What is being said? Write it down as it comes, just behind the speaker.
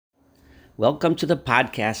Welcome to the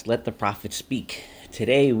podcast, Let the Prophet Speak.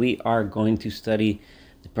 Today we are going to study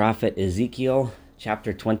the prophet Ezekiel,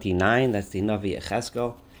 chapter 29. That's the Navi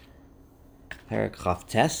Echeskel, Perek Chaf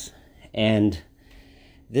Tes. And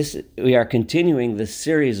we are continuing the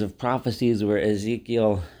series of prophecies where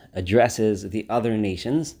Ezekiel addresses the other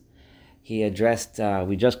nations. We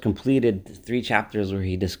just completed 3 chapters where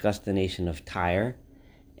he discussed the nation of Tyre.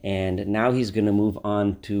 And now he's going to move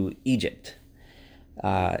on to Egypt.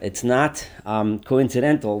 It's not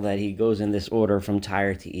coincidental that he goes in this order from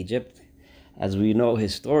Tyre to Egypt. As we know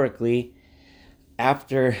historically,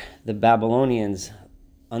 after the Babylonians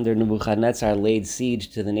under Nebuchadnezzar laid siege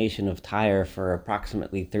to the nation of Tyre for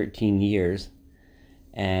approximately 13 years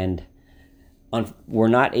and were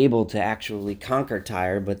not able to actually conquer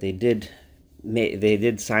Tyre, but they did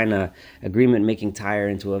sign an agreement making Tyre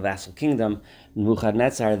into a vassal kingdom.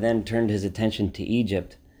 Nebuchadnezzar then turned his attention to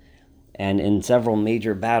Egypt and in several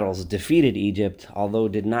major battles defeated Egypt, although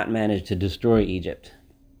did not manage to destroy Egypt.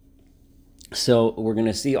 So we're going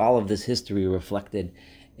to see all of this history reflected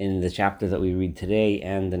in the chapter that we read today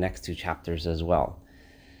and the next 2 chapters as well.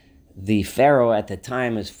 The Pharaoh at the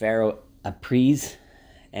time is Pharaoh Apries,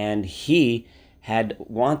 and he had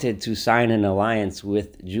wanted to sign an alliance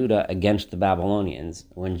with Judah against the Babylonians.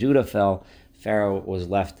 When Judah fell, Pharaoh was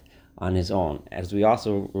left on his own. As we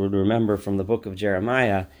also would remember from the book of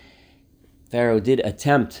Jeremiah, Pharaoh did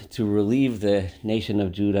attempt to relieve the nation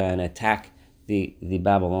of Judah and attack the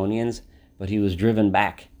Babylonians, but he was driven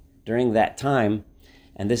back during that time.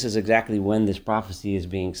 And this is exactly when this prophecy is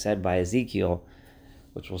being said by Ezekiel,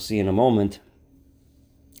 which we'll see in a moment.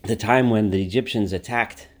 The time when the Egyptians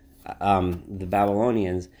attacked the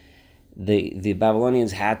Babylonians, the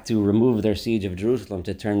Babylonians had to remove their siege of Jerusalem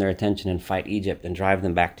to turn their attention and fight Egypt and drive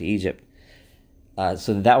them back to Egypt.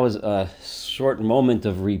 So that was a short moment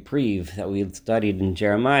of reprieve that we had studied in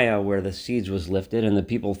Jeremiah, where the siege was lifted and the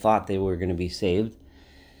people thought they were going to be saved.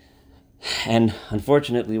 And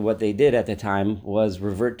unfortunately, what they did at the time was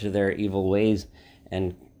revert to their evil ways,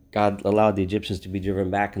 and God allowed the Egyptians to be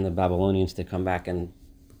driven back and the Babylonians to come back and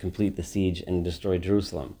complete the siege and destroy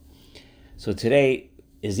Jerusalem. So today,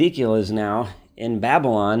 Ezekiel is now in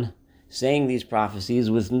Babylon saying these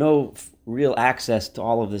prophecies with no real access to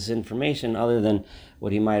all of this information other than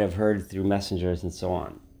what he might have heard through messengers and so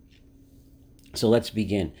on. So let's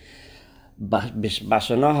begin.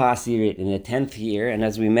 Bashana HaAsirit, in the 10th year, and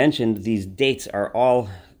as we mentioned, these dates are all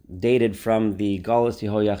dated from the Galus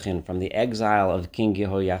Yehoiachin, from the exile of King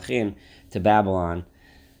Yehoiachin to Babylon,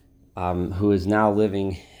 who is now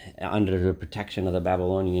living under the protection of the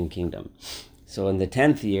Babylonian kingdom. So in the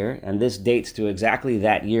 10th year, and this dates to exactly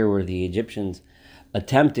that year where the Egyptians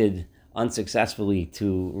attempted unsuccessfully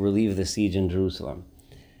to relieve the siege in Jerusalem.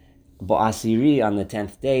 Bo'asiri, on the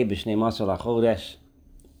 10th day, B'shnei Masor HaChodesh,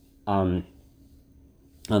 on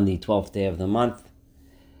the 12th day of the month.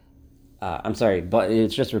 But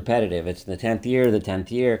it's just repetitive. It's the 10th year, the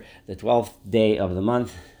 12th day of the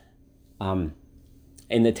month.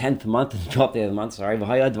 In the 10th month, the 12th day of the month,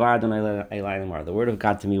 the word of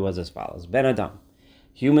God to me was as follows. Ben Adam,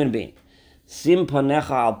 human being, Sim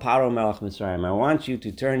panecha al Paro melech Mitzrayim. I want you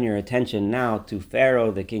to turn your attention now to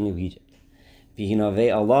Pharaoh, the king of Egypt. V'hinavei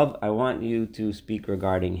alav, I want you to speak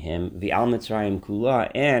regarding him. V'al Mitzrayim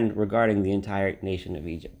kula, and regarding the entire nation of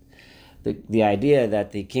Egypt. The idea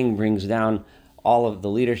that the king brings down all of the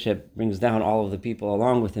leadership, brings down all of the people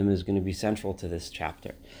along with him is going to be central to this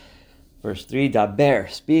chapter. Verse 3, Daber,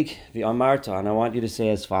 speak, v'amarta, and I want you to say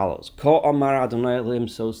as follows. Ko amar Adonai Elohim,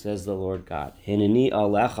 so says the Lord God. Hineni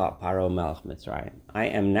alecha paro melech Mitzrayim. I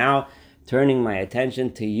am now turning my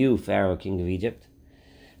attention to you, Pharaoh, king of Egypt.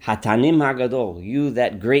 Hatanim hagadol, you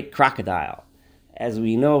that great crocodile. As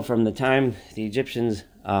we know from the time the Egyptians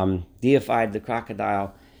deified the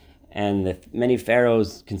crocodile, and many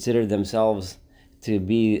pharaohs considered themselves to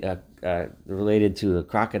be related to the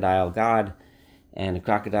crocodile god. And the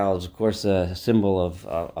crocodile is, of course, a symbol of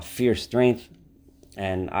a fierce strength,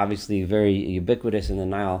 and obviously very ubiquitous in the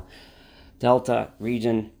Nile Delta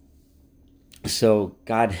region. So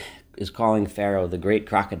God is calling Pharaoh the great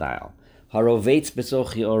crocodile. Harovetz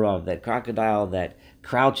besochi orav, that crocodile that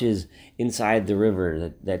crouches inside the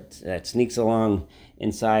river, that sneaks along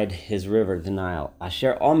inside his river, the Nile.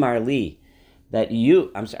 Asher Omar li,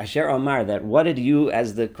 Asher Omar, that what did you,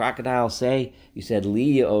 as the crocodile, say? You said,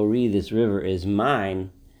 Li Ori, this river is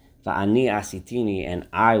mine, Va'ani asitini, and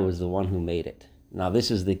I was the one who made it. Now this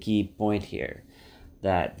is the key point here,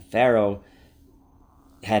 that Pharaoh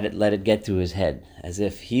had let it get to his head, as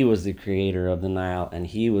if he was the creator of the Nile, and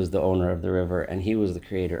he was the owner of the river, and he was the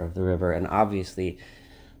creator of the river, and obviously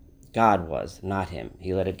God was, not him.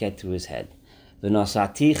 He let it get to his head.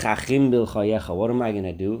 V'nosati chachim bilchayecha. What am I going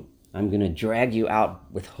to do? I'm going to drag you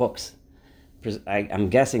out with hooks. I'm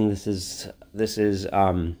guessing this is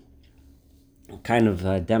kind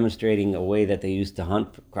of demonstrating a way that they used to hunt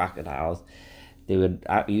crocodiles. They would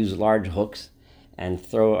use large hooks and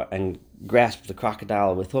throw and grasp the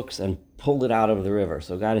crocodile with hooks and pull it out of the river.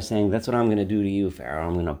 So God is saying, that's what I'm going to do to you, Pharaoh.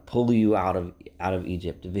 I'm going to pull you out of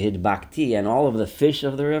Egypt. V'hid bakti, and all of the fish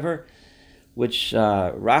of the river, which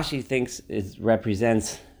Rashi thinks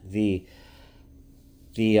represents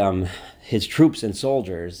his troops and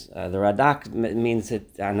soldiers. The Radak means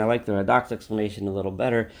it, and I like the Radak's explanation a little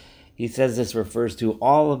better. He says this refers to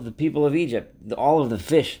all of the people of Egypt, all of the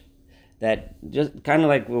fish, that just kind of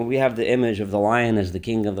like when we have the image of the lion as the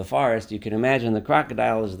king of the forest, you can imagine the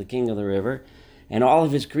crocodile as the king of the river, and all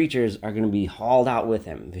of his creatures are going to be hauled out with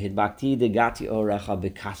him. They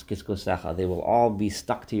will all be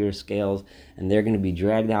stuck to your scales, and they're going to be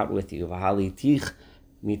dragged out with you. And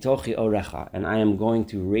I am going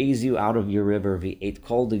to raise you out of your river,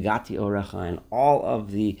 and all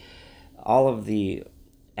of the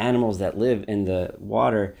animals that live in the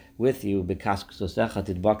water with you, they're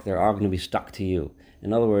all going to be stuck to you.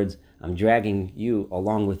 In other words, I'm dragging you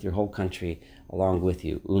along with your whole country, along with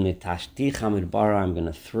you. I'm going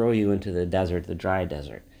to throw you into the desert, the dry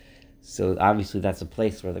desert. So obviously that's a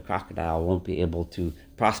place where the crocodile won't be able to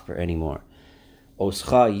prosper anymore.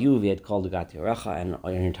 Oscha you and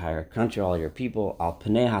your entire country, all your people, al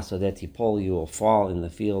pnei hasadetipol, you will fall in the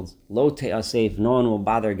fields. Lo te'asef, no one will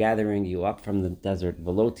bother gathering you up from the desert.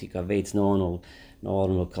 Velo tikavetz, no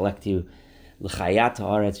one will collect you. L'chayat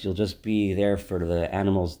haaretz, you'll just be there for the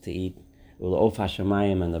animals to eat. U'lo'of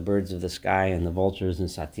hashamayim, and the birds of the sky and the vultures, and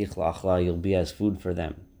satich la'achla, you'll be as food for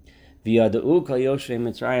them. V'yada'u kol yoshvei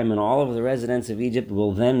Mitzrayim, and all of the residents of Egypt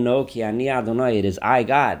will then know ki ani Adonai, it is I,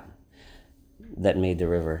 God, that made the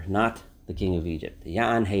river, not the king of Egypt.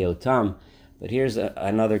 Ya'an heyotam. But here's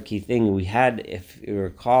another key thing. We had, if you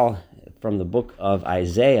recall from the book of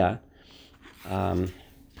Isaiah, the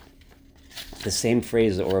same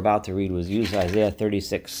phrase that we're about to read was used, Isaiah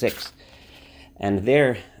 36:6. And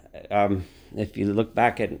there, if you look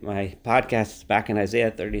back at my podcasts back in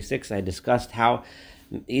Isaiah 36, I discussed how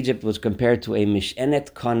Egypt was compared to a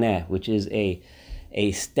mishenet koneh, which is a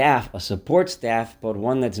staff, a support staff, but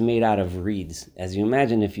one that's made out of reeds. As you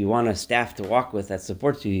imagine, if you want a staff to walk with that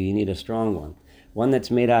supports you, you need a strong one. One that's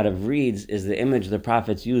made out of reeds is the image the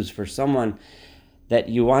prophets use for someone that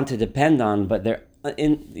you want to depend on, but they're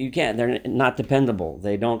not dependable.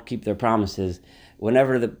 They don't keep their promises. When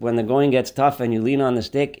the going gets tough and you lean on the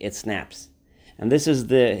stick, it snaps. And this is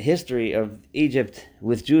the history of Egypt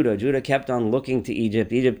with Judah. Judah kept on looking to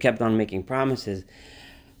Egypt. Egypt kept on making promises,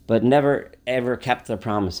 but never ever kept their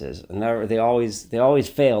promises. They always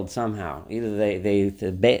failed somehow. Either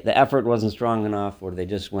the effort wasn't strong enough, or they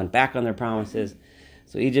just went back on their promises.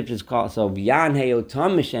 So Egypt is called B'yan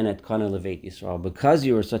heyotam mishenet kana levet Yisrael, because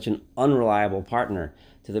you were such an unreliable partner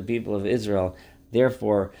to the people of Israel.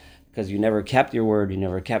 Therefore, because you never kept your word, you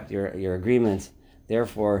never kept your agreements.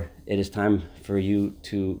 Therefore, it is time for you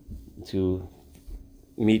to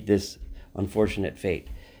meet this unfortunate fate.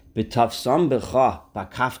 B'tafsam b'cha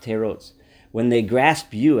b'kaf terotz, when they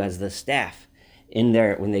grasp you as the staff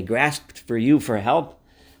when they grasped for you for help,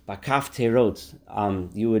 b'kaf terotz,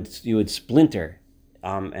 you would splinter,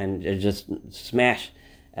 and it just smash,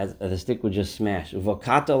 as the stick would just smash.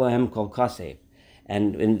 Uvokata lahem kol kasev,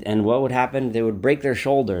 and what would happen? They would break their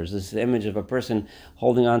shoulders. This is the image of a person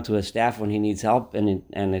holding onto a staff when he needs help, and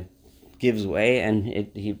it gives way, and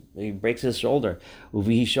he breaks his shoulder. And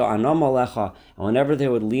whenever they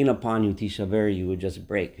would lean upon you, tishaver, you would just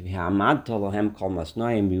break. You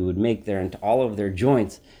would make all of their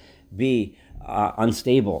joints be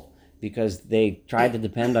unstable, because they tried to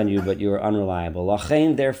depend on you, but you were unreliable.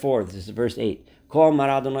 Therefore, this is verse 8. So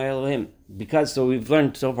we've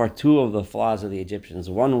learned so far two of the flaws of the Egyptians.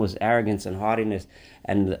 One was arrogance and haughtiness,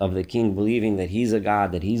 and of the king believing that he's a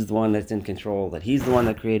god, that he's the one that's in control, that he's the one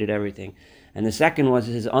that created everything. And the second was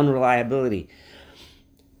his unreliability.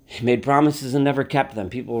 He made promises and never kept them.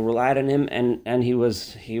 People relied on him, and he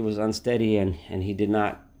was unsteady, and he did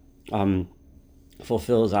not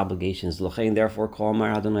fulfill his obligations. Therefore,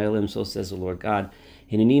 so says the Lord God,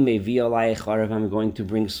 I'm going to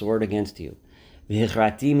bring sword against you. And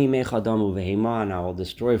I will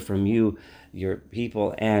destroy from you your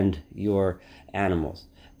people and your animals.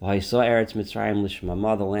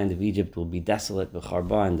 The land of Egypt will be desolate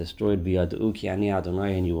and destroyed,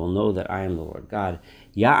 and you will know that I am the Lord God.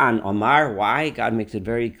 Ya'an Omar, why? God makes it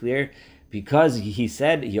very clear. Because he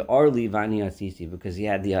said, because he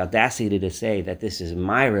had the audacity to say that this is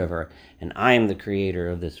my river, and I am the creator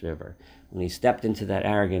of this river. When he stepped into that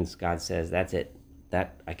arrogance, God says, that's it.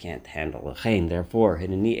 That I can't handle. Therefore,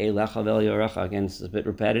 again, it's a bit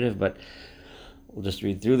repetitive, but we'll just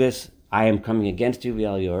read through this. I am coming against you,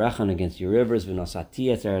 and against your rivers, and I'm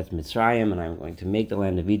going to make the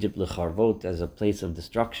land of Egypt lecharvot as a place of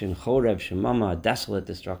destruction, chorev shemama, a desolate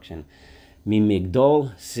destruction.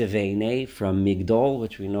 Migdol Sivene, from Migdol,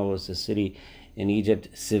 which we know is a city in Egypt,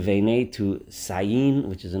 Sivene to Sayin,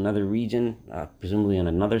 which is another region, presumably on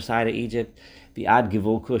another side of Egypt. The Ad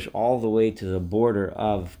Givul Kush, all the way to the border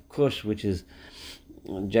of Kush, which is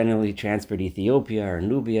generally transferred Ethiopia or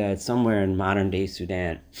Nubia. It's somewhere in modern-day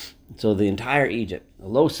Sudan. So the entire Egypt.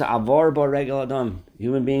 Lo sa'avor bar regel adam.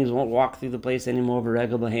 Human beings won't walk through the place anymore.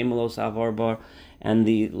 Regel b'heim lo sa'avor bar. And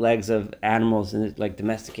the legs of animals, like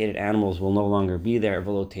domesticated animals, will no longer be there.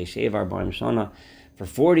 V'lo teshevar b'im shana. For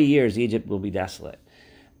 40 years, Egypt will be desolate.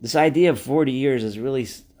 This idea of 40 years is really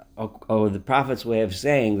the prophet's way of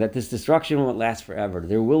saying that this destruction won't last forever.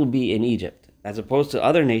 There will be in Egypt, as opposed to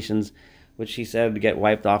other nations, which he said would get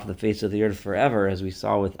wiped off the face of the earth forever, as we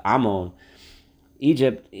saw with Ammon.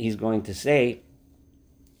 Egypt, he's going to say,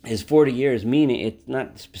 is 40 years, meaning it's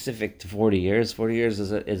not specific to 40 years. 40 years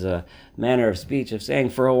is a manner of speech of saying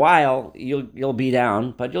for a while you'll be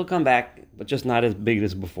down, but you'll come back, but just not as big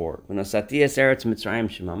as before.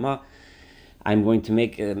 I'm going to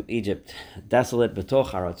make Egypt desolate. It's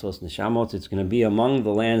going to be among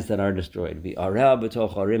the lands that are destroyed. And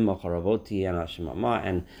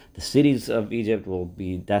the cities of Egypt will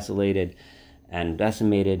be desolated and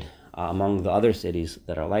decimated among the other cities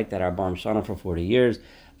that are like that, are Bam Shana for 40 years.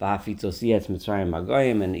 And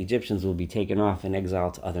Egyptians will be taken off in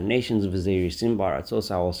exile to other nations.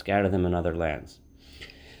 I will scatter them in other lands.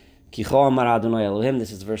 This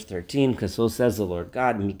is verse 13, because so says the Lord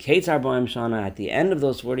God, at the end of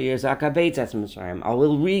those 40 years, I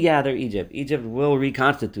will regather Egypt. Egypt will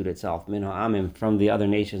reconstitute itself from the other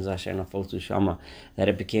nations that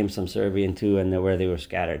it became subservient to and where they were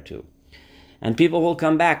scattered to. And people will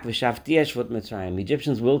come back.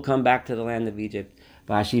 Egyptians will come back to the land of Egypt.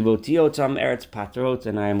 And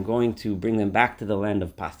I am going to bring them back to the land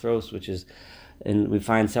of Pathros, which is, and we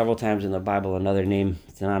find several times in the Bible another name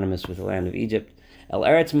synonymous with the land of Egypt. El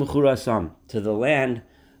Eretz Mechurasam, to the land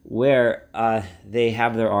where they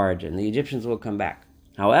have their origin. The Egyptians will come back.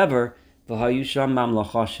 However, they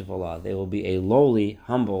will be a lowly,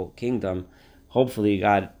 humble kingdom. Hopefully,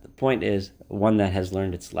 God, the point is, one that has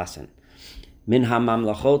learned its lesson. Min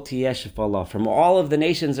ha-mamlachot tiyeh shefala. From all of the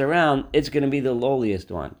nations around, it's going to be the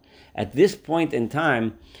lowliest one. At this point in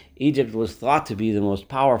time, Egypt was thought to be the most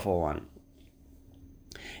powerful one.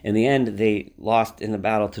 In the end, they lost in the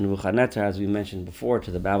battle to Nebuchadnezzar, as we mentioned before,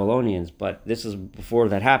 to the Babylonians. But this is before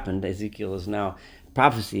that happened. Ezekiel is now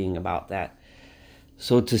prophesying about that.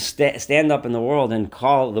 So to stand up in the world and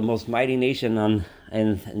call the most mighty nation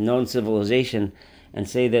in known civilization and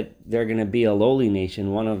say that they're going to be a lowly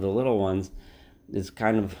nation, one of the little ones, is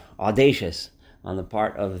kind of audacious on the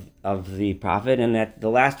part of the prophet. And at the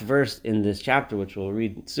last verse in this chapter, which we'll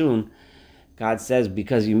read soon, God says,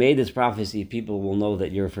 because you made this prophecy, people will know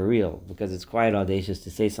that you're for real, because it's quite audacious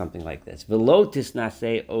to say something like this. V'lo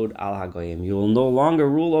tisnaseh od al hagoyim. You will no longer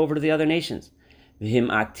rule over the other nations. V'him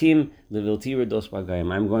atim levilti redos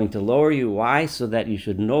b'goyim. I'm going to lower you. Why? So that you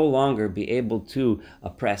should no longer be able to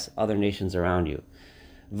oppress other nations around you.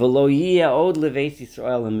 No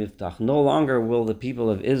longer will the people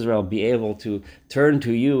of Israel be able to turn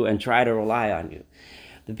to you and try to rely on you.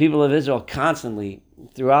 The people of Israel constantly,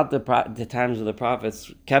 throughout the times of the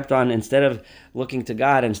prophets, kept on, instead of looking to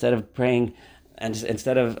God, instead of praying, and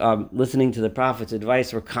instead of listening to the prophet's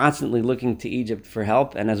advice, were constantly looking to Egypt for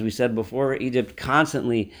help. And as we said before, Egypt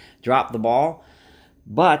constantly dropped the ball.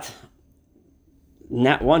 But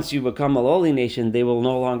once you become a lowly nation, they will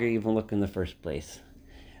no longer even look in the first place.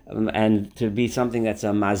 And to be something that's a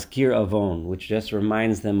mazkir avon, which just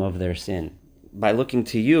reminds them of their sin. By looking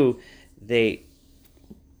to you, they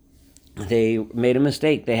made a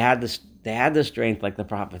mistake. They had the strength, like the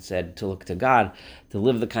prophet said, to look to God, to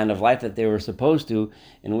live the kind of life that they were supposed to,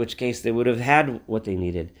 in which case they would have had what they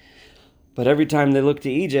needed. But every time they looked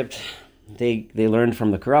to Egypt, they learned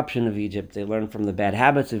from the corruption of Egypt. They learned from the bad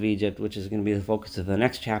habits of Egypt, which is going to be the focus of the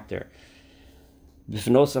next chapter.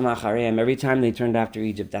 Every time they turned after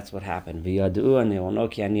Egypt, that's what happened. And they will know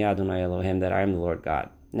that I am the Lord God.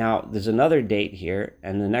 Now, there's another date here,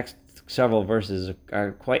 and the next several verses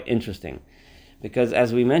are quite interesting, because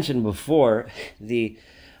as we mentioned before, the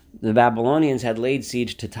Babylonians had laid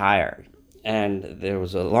siege to Tyre, and there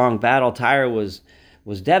was a long battle. Tyre was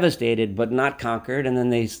devastated, but not conquered, and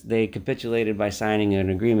then they capitulated by signing an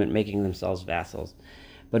agreement, making themselves vassals.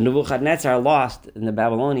 But Nebuchadnezzar lost, and the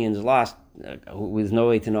Babylonians lost, with no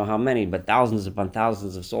way to know how many, but thousands upon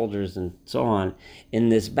thousands of soldiers and so on in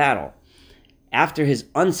this battle. After his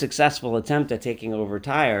unsuccessful attempt at taking over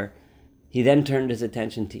Tyre, he then turned his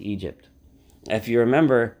attention to Egypt. If you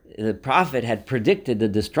remember, the prophet had predicted the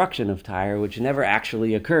destruction of Tyre, which never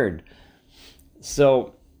actually occurred.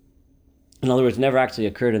 So, in other words, never actually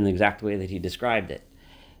occurred in the exact way that he described it.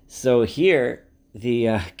 So here,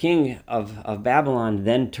 the king of Babylon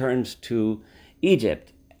then turns to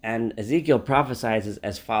Egypt, and Ezekiel prophesies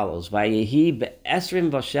as follows: Vayehi be'esrim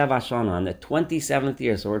v'sheva shana, on the 27th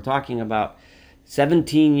year. So we're talking about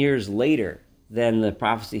 17 years later than the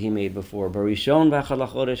prophecy he made before. Barishon v'echad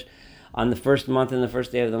lachodesh, on the first month and the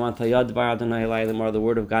first day of the month, Hayad dvar Adonai elai lemar, the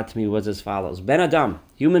word of God to me was as follows: Ben Adam,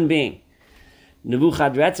 human being,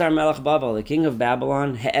 Nebuchadrezzar melech Bavel, the king of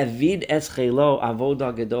Babylon, he'evid es chelo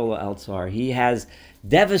avoda gedola el tzar. He has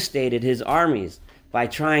devastated his armies by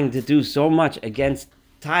trying to do so much against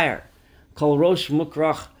Tyre. Kol rosh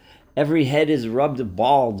mukrach, every head is rubbed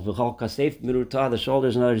bald. V'chol kasef miruta, the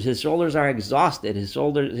shoulders and others. His shoulders are exhausted.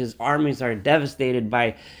 His armies are devastated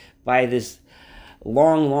by this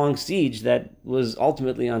long siege that was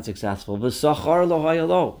ultimately unsuccessful. V'sachar lo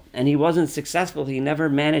hayalo, and he wasn't successful. He never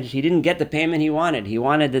managed. He didn't get the payment he wanted. He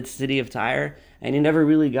wanted the city of Tyre, and he never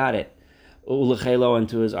really got it. Ulechelo,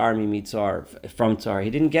 into his army mitzar, from Tsar.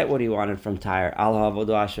 He didn't get what he wanted from Tyre. Al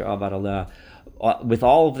ha'avodah asher avad aleh. With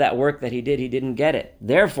all of that work that he didn't get it.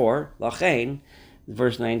 Therefore, lachein,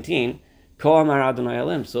 verse 19, Ko amar Adonai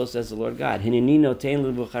Elohim, so says the Lord God, Hineni notein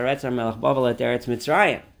Nebuchadrezzar melech Bavel et eretz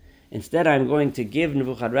Mitzrayim. Instead, I'm going to give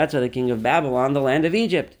Nebuchadrezzar, the king of Babylon, the land of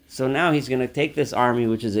Egypt. So now he's going to take this army,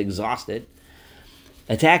 which is exhausted,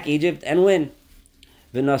 attack Egypt, and win.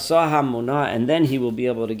 V'nasah hamunah, and then he will be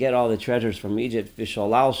able to get all the treasures from Egypt.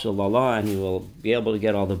 V'sholal shalala, and he will be able to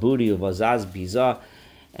get all the booty of Azaz, Bizah,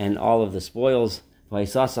 and all of the spoils. And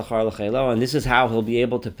this is how he'll be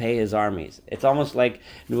able to pay his armies. It's almost like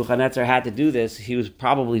Nebuchadnezzar had to do this. He was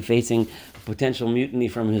probably facing potential mutiny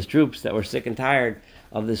from his troops that were sick and tired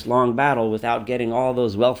of this long battle without getting all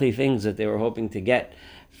those wealthy things that they were hoping to get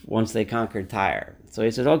once they conquered Tyre. So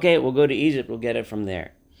he says, okay, we'll go to Egypt, we'll get it from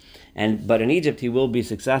there. But in Egypt he will be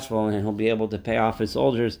successful, and he'll be able to pay off his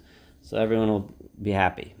soldiers, so everyone will be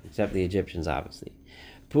happy, except the Egyptians, obviously.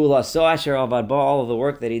 Pula so asher avad ba, all of the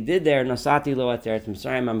work that he did there, nasati lo et eretz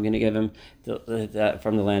Mitzrayim, I'm going to give him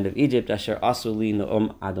from the land of Egypt, asher asuli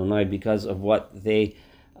no'om Adonai, because of what they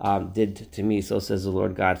did to me, so says the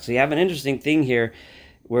Lord God. So you have an interesting thing here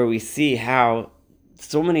where we see how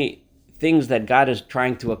so many things that God is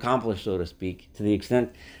trying to accomplish, so to speak, to the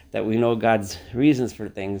extent that we know God's reasons for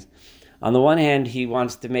things. On the one hand, he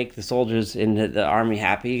wants to make the soldiers in the army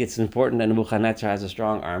happy. It's important that Nebuchadnezzar has a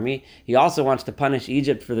strong army. He also wants to punish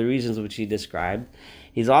Egypt for the reasons which he described.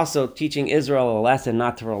 He's also teaching Israel a lesson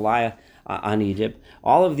not to rely on Egypt.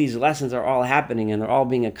 All of these lessons are all happening, and they're all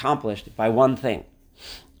being accomplished by one thing,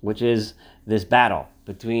 which is this battle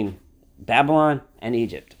between Babylon and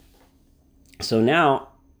Egypt. So now,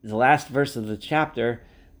 the last verse of the chapter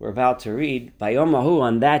we're about to read, Bayomahu,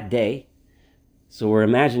 on that day. So we're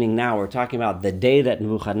imagining now, we're talking about the day that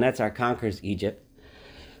Nebuchadnezzar conquers Egypt.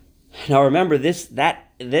 Now remember, this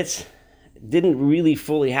didn't really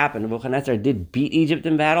fully happen. Nebuchadnezzar did beat Egypt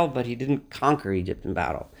in battle, but he didn't conquer Egypt in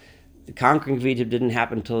battle. The conquering of Egypt didn't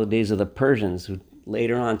happen until the days of the Persians, who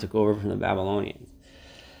later on took over from the Babylonians.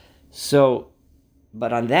 So,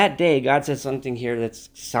 but on that day, God says something here that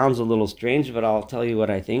sounds a little strange, but I'll tell you what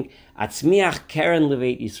I think. Atzmiach keren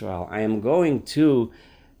leveit Yisrael. I am going to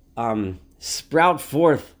sprout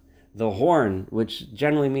forth the horn, which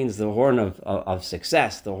generally means the horn of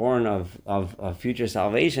success, the horn of future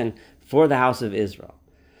salvation for the house of Israel.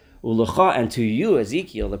 Ulecha, and to you,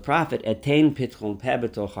 Ezekiel, the prophet, etein pitchon peh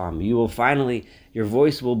betocham. You will finally, your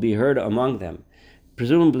voice will be heard among them.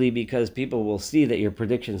 Presumably because people will see that your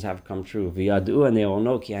predictions have come true. V'yadu, and they will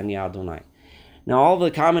know ki ani Adonai. Now all the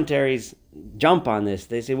commentaries jump on this.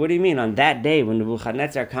 They say, what do you mean? On that day when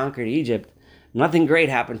Nebuchadnezzar conquered Egypt, nothing great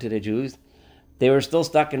happened to the Jews. They were still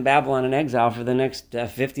stuck in Babylon in exile for the next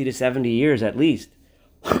 50 to 70 years at least.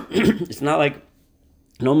 It's not like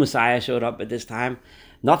no Messiah showed up at this time.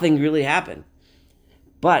 Nothing really happened.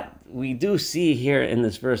 But we do see here in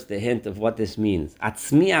this verse the hint of what this means.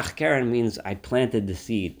 Atzmiach keren means I planted the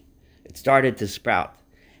seed. It started to sprout.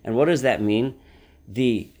 And what does that mean?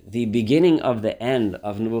 The beginning of the end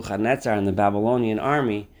of Nebuchadnezzar and the Babylonian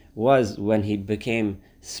army was when he became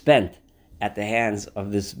spent at the hands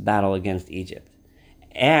of this battle against Egypt.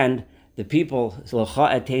 And the people,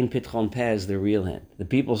 Locha etein pitchon peh, is the real hint. The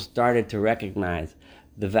people started to recognize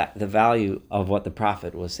the value of what the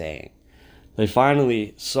prophet was saying. They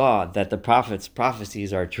finally saw that the prophet's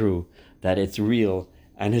prophecies are true, that it's real,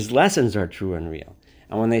 and his lessons are true and real.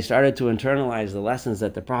 And when they started to internalize the lessons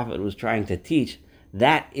that the prophet was trying to teach,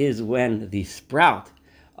 that is when the sprout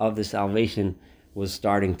of the salvation was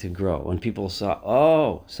starting to grow. When people saw,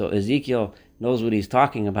 oh, so Ezekiel knows what he's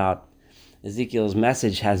talking about, Ezekiel's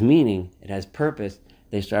message has meaning, it has purpose,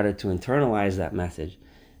 they started to internalize that message.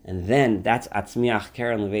 And then that's Atzmiach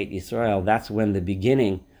Keren Leveit Yisrael, that's when the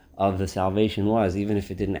beginning of the salvation was, even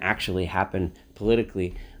if it didn't actually happen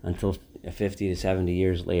politically until 50 to 70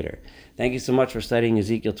 years later. Thank you so much for studying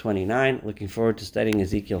Ezekiel 29. Looking forward to studying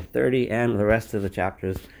Ezekiel 30 and the rest of the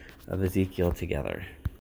chapters of Ezekiel together.